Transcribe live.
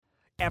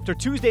After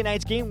Tuesday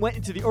night's game went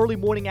into the early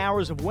morning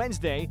hours of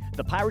Wednesday,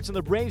 the Pirates and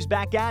the Braves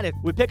back at it.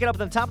 We pick it up at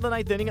the top of the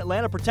ninth inning,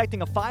 Atlanta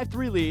protecting a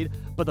 5-3 lead,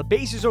 but the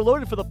bases are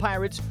loaded for the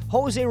Pirates.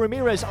 Jose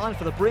Ramirez on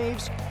for the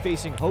Braves,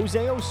 facing Jose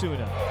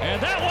Osuna.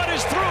 And that one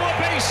is through, a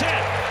base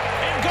hit.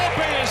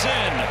 Ngoepe is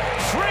in,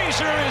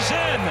 Frazier is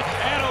in,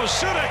 and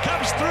Osuna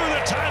comes through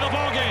to tie the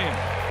ball game.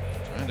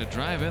 Trying to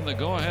drive in the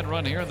go-ahead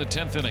run here in the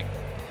 10th inning.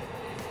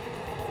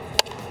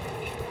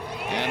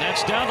 And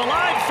that's down the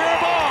line, fair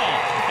ball.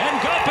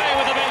 Ngoepe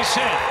with a base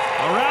hit.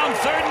 Around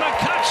third,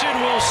 McCutcheon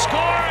will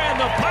score, and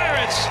the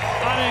Pirates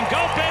on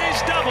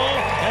Ngoepe's double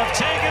have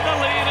taken the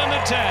lead in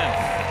the 10th.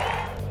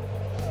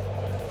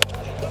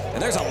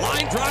 And there's a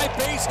line drive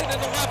base hit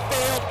into left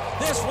field.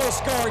 This will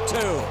score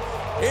too.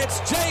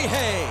 It's Jay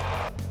Hay.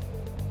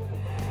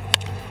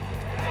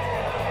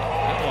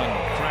 That one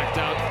cracked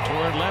out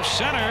toward left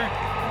center,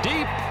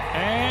 deep,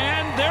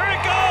 And there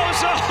it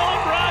goes, a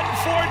home run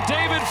for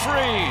David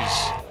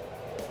Freese.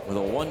 With a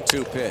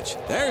 1-2 pitch.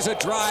 There's a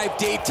drive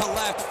deep to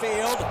left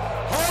field.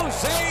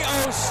 Jose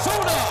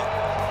Osuna.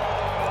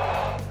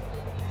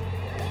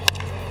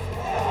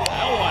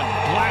 That one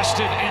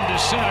blasted into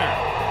center.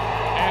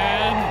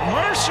 And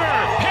Mercer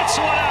hits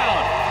one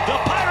out. The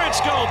Pirates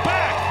go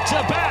back to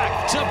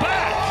back to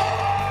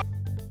back.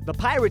 The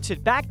Pirates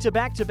hit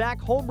back-to-back-to-back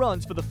home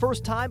runs for the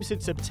first time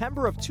since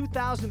September of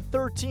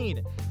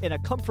 2013 in a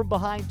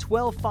come-from-behind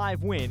 12-5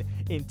 win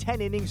in 10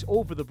 innings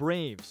over the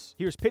Braves.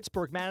 Here's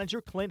Pittsburgh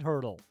manager Clint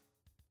Hurdle.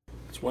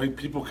 That's why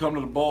people come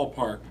to the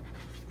ballpark.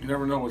 You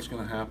never know what's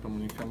going to happen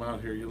when you come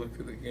out here. You look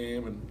at the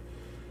game, and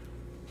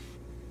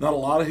not a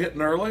lot of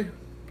hitting early.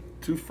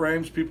 2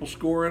 frames, people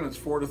score in. It's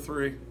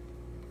 4-3. You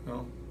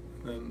know,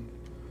 and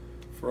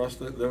for us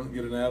to then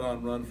get an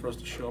add-on run for us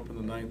to show up in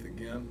the 9th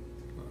again.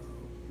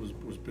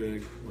 Was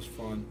big, was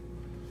fun.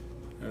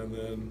 And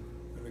then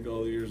I think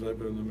all the years I've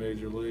been in the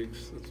major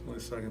leagues, that's only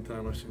the second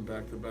time I've seen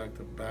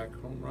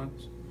back-to-back-to-back home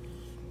runs.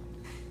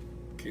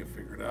 Can't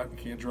figure it out, you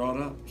can't draw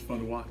it up. It's fun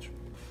to watch.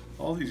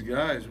 All these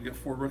guys, we get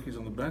 4 rookies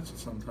on the bench, and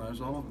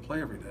sometimes all of them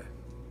play every day,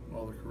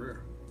 all their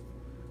career.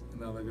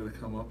 And now they've got to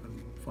come up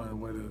and find a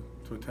way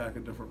to attack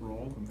a different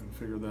role and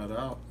figure that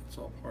out. It's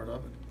all part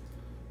of it.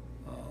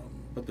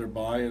 But their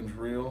buy-in's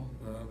real.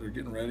 Their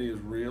getting ready is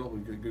real.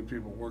 We've got good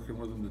people working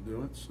with them to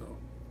do it, so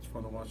it's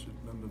fun to watch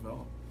them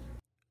develop.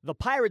 The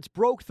Pirates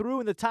broke through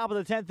in the top of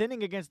the 10th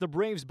inning against the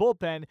Braves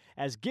bullpen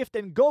as Gift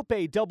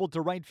Ngoepe doubled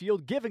to right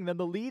field, giving them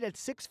the lead at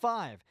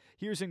 6-5.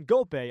 Here's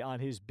Ngoepe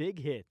on his big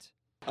hit.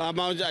 I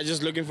was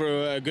just looking for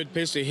a good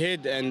pitch to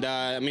hit, and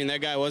I mean,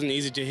 that guy wasn't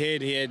easy to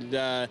hit. He had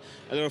a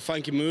little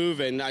funky move,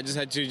 and I just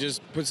had to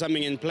just put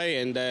something in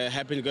play, and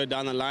happened to go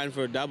down the line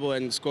for a double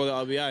and score the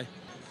RBI.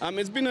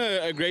 It's been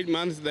a great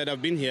month that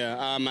I've been here.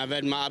 I've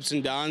had my ups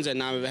and downs,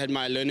 and I've had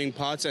my learning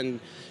parts. And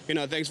you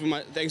know, thanks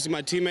to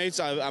my teammates,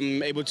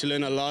 I'm able to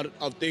learn a lot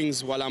of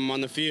things while I'm on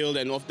the field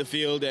and off the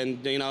field,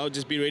 and you know,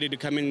 just be ready to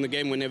come in the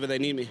game whenever they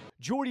need me.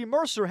 Jordy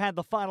Mercer had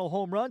the final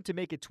home run to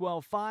make it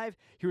 12-5.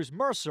 Here's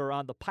Mercer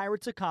on the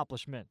Pirates'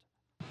 accomplishment.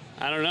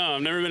 I don't know.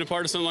 I've never been a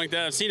part of something like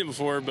that. I've seen it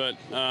before, but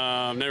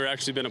I've never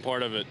actually been a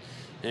part of it.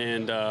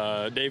 And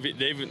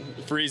David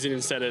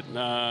Freese said it.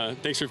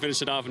 Thanks for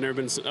finishing off. I've never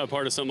been a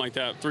part of something like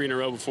that 3 in a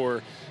row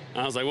before.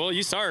 And I was like, well,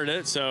 you started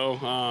it, so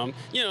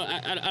you know,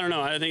 I don't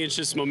know. I think it's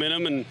just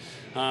momentum and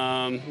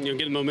you know,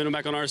 getting momentum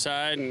back on our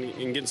side and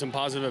getting some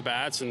positive at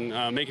bats and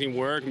making him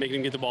work, making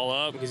him get the ball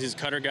up because he's a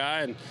cutter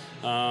guy.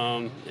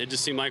 And it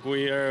just seemed like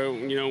we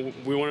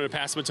wanted to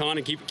pass the baton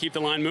and keep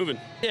the line moving.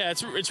 Yeah,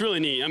 it's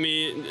really neat. I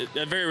mean,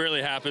 that very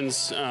rarely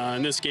happens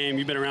in this game.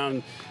 You've been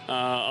around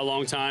a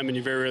long time, and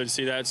you very rarely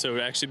see that. So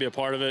to actually be a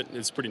part of it,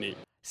 it's pretty neat.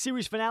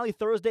 Series finale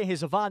Thursday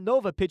has Ivan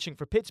Nova pitching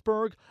for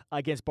Pittsburgh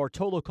against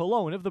Bartolo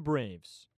Colon of the Braves.